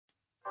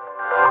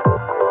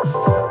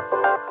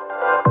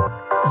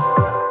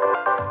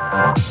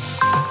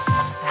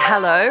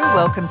Hello,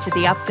 welcome to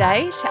The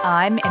Update.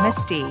 I'm Emma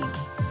Steeg.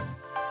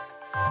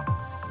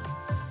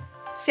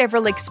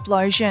 Several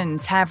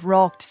explosions have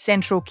rocked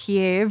central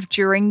Kyiv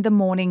during the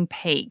morning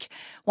peak.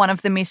 One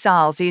of the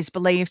missiles is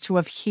believed to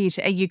have hit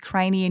a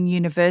Ukrainian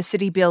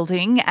university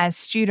building as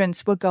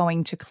students were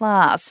going to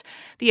class.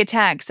 The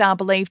attacks are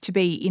believed to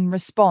be in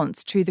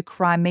response to the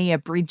Crimea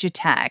bridge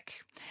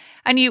attack.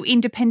 A new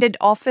independent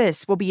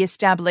office will be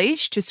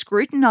established to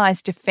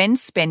scrutinise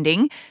defence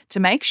spending to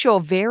make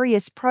sure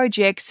various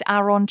projects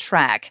are on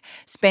track.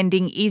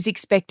 Spending is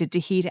expected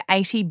to hit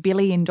 $80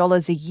 billion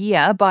a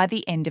year by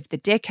the end of the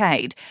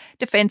decade.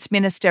 Defence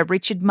Minister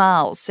Richard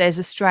Marles says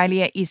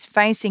Australia is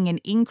facing an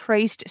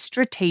increased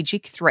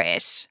strategic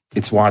threat.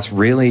 It's why it's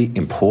really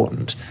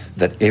important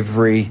that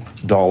every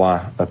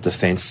dollar of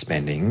defence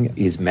spending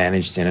is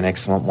managed in an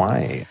excellent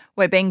way.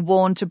 We're being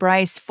warned to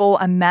brace for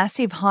a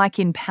massive hike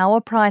in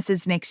power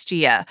prices next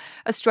year.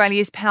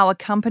 Australia's power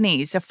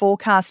companies are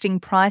forecasting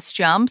price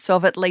jumps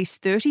of at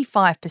least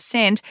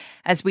 35%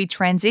 as we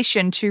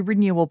transition to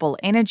renewable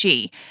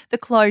energy. The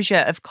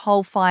closure of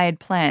coal-fired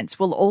plants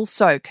will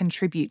also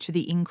contribute to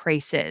the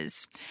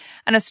increases.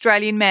 An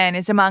Australian man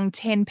is among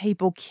 10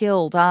 people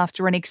killed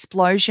after an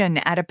explosion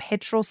at a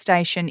petrol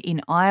station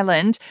in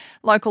Ireland.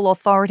 Local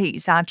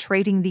authorities are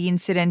treating the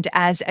incident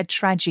as a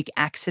tragic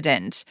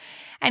accident.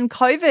 And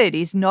COVID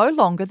is no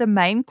longer the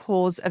main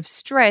cause of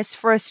stress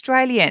for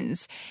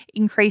Australians.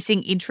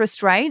 Increasing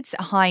interest rates,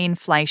 high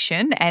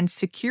inflation and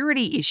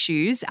security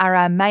issues are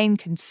our main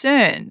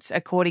concerns,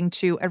 according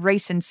to a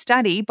recent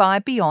study by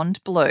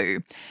Beyond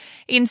Blue.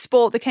 In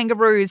sport, the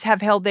Kangaroos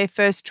have held their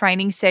first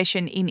training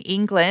session in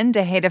England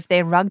ahead of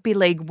their Rugby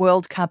League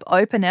World Cup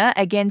opener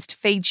against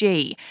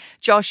Fiji.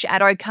 Josh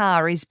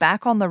Adokar is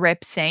back on the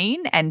rep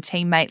scene and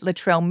teammate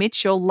Latrell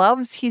Mitchell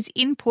loves his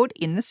input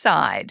in the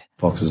side.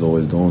 Fox is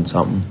always doing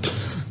something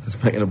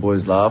that's making the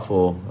boys laugh,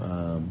 or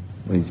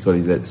when he's got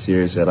his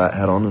serious hat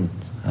on,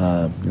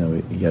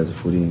 and he goes to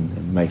footy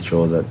and makes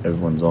sure that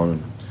everyone's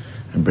on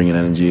and bringing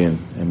energy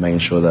and making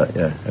sure that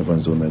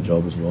everyone's doing their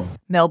job as well.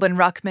 Melbourne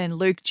ruckman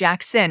Luke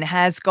Jackson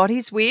has got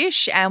his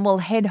wish and will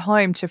head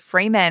home to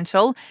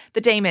Fremantle.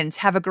 The Demons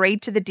have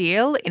agreed to the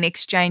deal in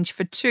exchange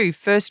for 2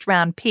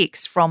 first-round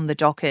picks from the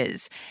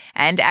Dockers.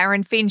 And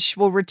Aaron Finch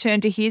will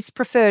return to his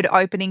preferred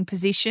opening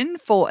position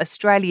for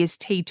Australia's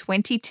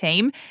T20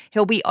 team.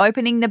 He'll be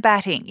opening the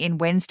batting in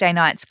Wednesday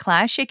night's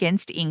clash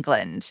against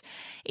England.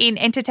 In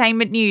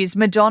entertainment news,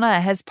 Madonna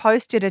has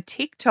posted a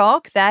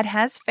TikTok that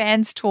has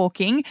fans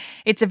talking.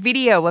 It's a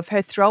video of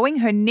her throwing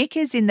her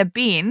knickers in the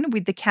bin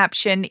with the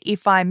caption,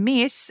 "If I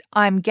miss,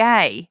 I'm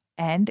gay."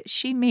 And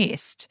she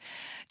missed.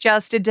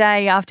 Just a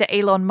day after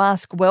Elon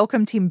Musk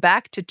welcomed him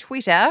back to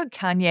Twitter,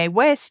 Kanye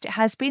West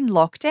has been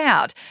locked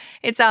out.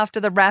 It's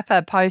after the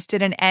rapper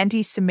posted an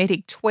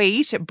anti-Semitic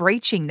tweet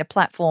breaching the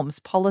platform's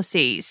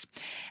policies.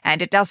 And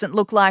it doesn't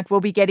look like we'll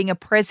be getting a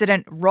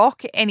President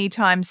Rock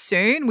anytime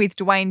soon, with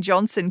Dwayne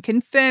Johnson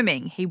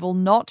confirming he will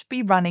not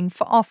be running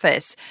for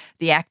office.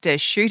 The actor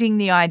shooting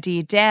the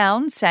idea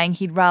down, saying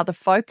he'd rather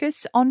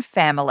focus on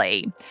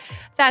family.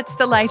 That's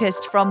the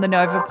latest from the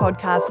Nova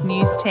Podcast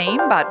News team,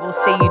 but we'll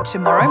see you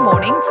tomorrow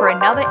morning for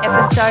another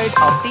episode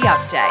of The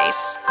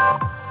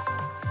Update.